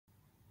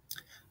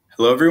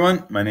Hello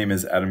everyone, my name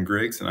is Adam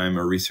Griggs and I'm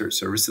a Research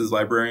Services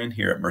Librarian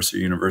here at Mercer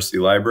University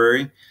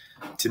Library.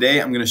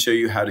 Today I'm going to show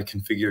you how to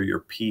configure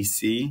your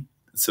PC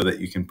so that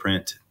you can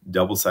print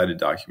double-sided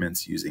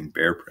documents using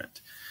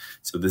BearPrint.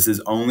 So this is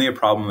only a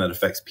problem that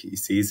affects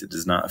PCs, it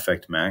does not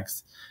affect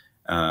Macs.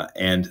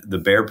 And the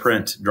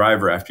BearPrint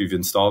driver, after you've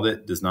installed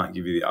it, does not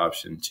give you the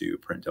option to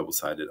print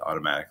double-sided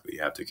automatically.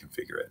 You have to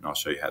configure it, and I'll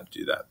show you how to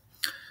do that.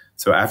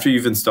 So after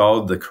you've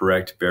installed the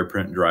correct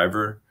BearPrint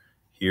driver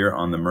here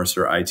on the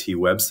Mercer IT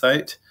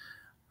website,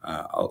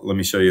 let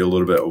me show you a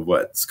little bit of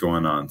what's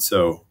going on.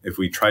 So if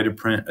we try to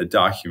print a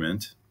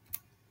document,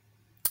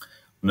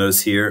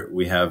 notice here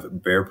we have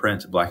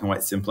BearPrint black and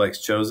white simplex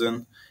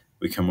chosen.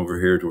 We come over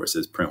here to where it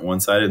says print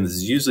one-sided, and this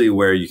is usually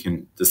where you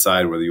can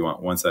decide whether you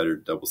want one-sided or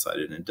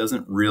double-sided, and it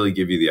doesn't really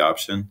give you the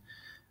option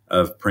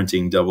of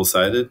printing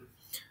double-sided.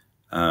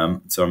 So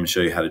I'm going to show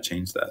you how to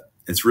change that.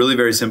 It's really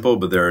very simple,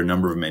 but there are a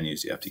number of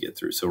menus you have to get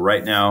through. So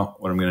right now,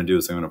 what I'm going to do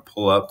is I'm going to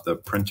pull up the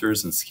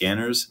printers and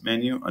scanners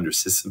menu under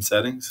system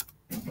settings.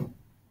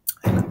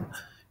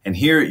 And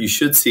here you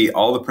should see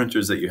all the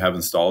printers that you have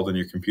installed on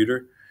your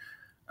computer,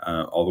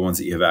 all the ones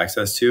that you have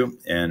access to.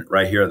 And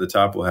right here at the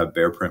top, we'll have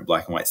BearPrint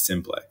black and white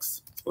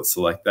simplex. So let's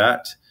select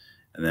that.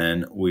 And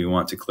then we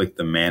want to click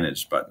the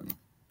Manage button.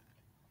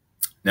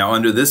 Now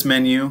under this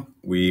menu,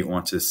 we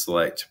want to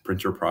select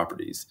printer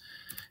properties,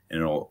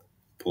 and it'll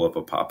pull up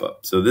a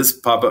pop-up. So this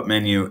pop-up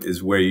menu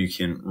is where you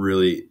can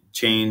really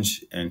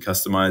change and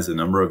customize a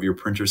number of your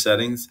printer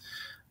settings.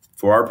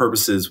 For our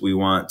purposes, we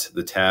want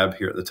the tab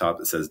here at the top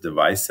that says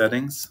Device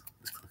Settings.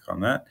 Let's click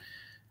on that.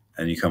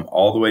 And you come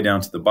all the way down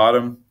to the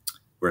bottom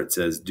where it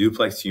says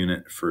Duplex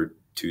Unit for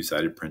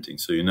two-sided printing.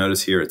 So you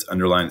notice here it's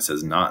underlined, it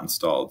says Not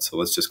Installed. So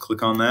let's just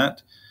click on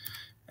that.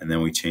 And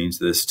then we change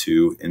this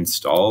to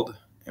Installed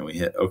and we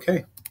hit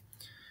OK.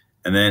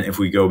 And then if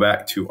we go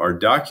back to our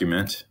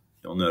document,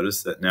 you'll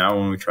notice that now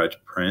when we try to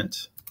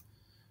print,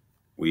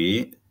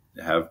 we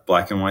have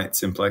black and white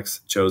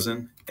simplex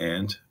chosen,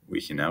 and we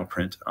can now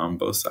print on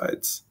both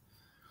sides.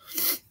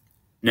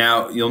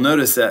 Now, you'll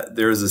notice that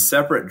there is a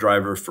separate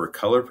driver for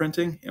color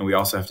printing, and we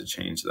also have to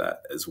change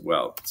that as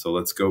well. So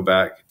let's go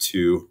back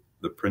to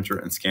the printer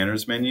and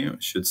scanners menu.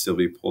 It should still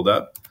be pulled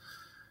up.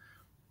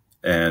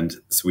 And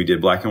so we did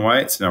black and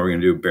white, so now we're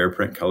going to do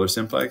BearPrint color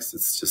simplex.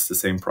 It's just the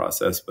same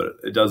process, but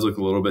it does look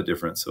a little bit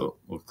different. So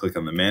we'll click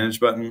on the Manage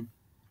button.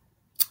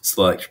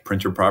 Select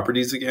printer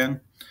properties again.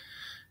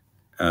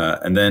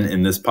 And then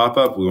in this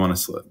pop-up, we want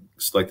to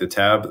select the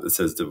tab that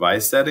says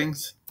device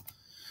settings.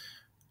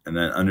 And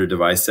then under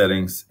device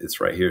settings, it's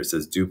right here. It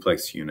says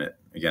duplex unit.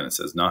 Again, it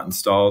says not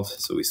installed.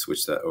 So we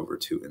switch that over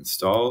to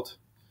installed.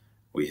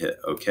 We hit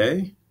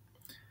OK.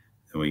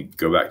 And we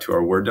go back to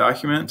our Word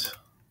document.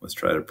 Let's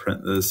try to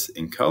print this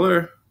in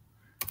color.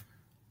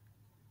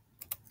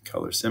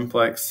 Color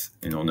simplex.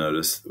 And you'll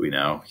notice that we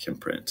now can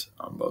print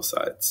on both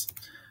sides.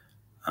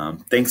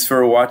 Thanks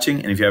for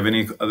watching, and if you have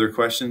any other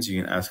questions,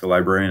 you can ask a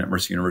librarian at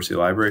Mercer University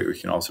Library, or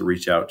you can also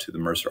reach out to the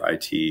Mercer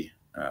IT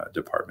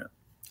department.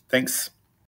 Thanks.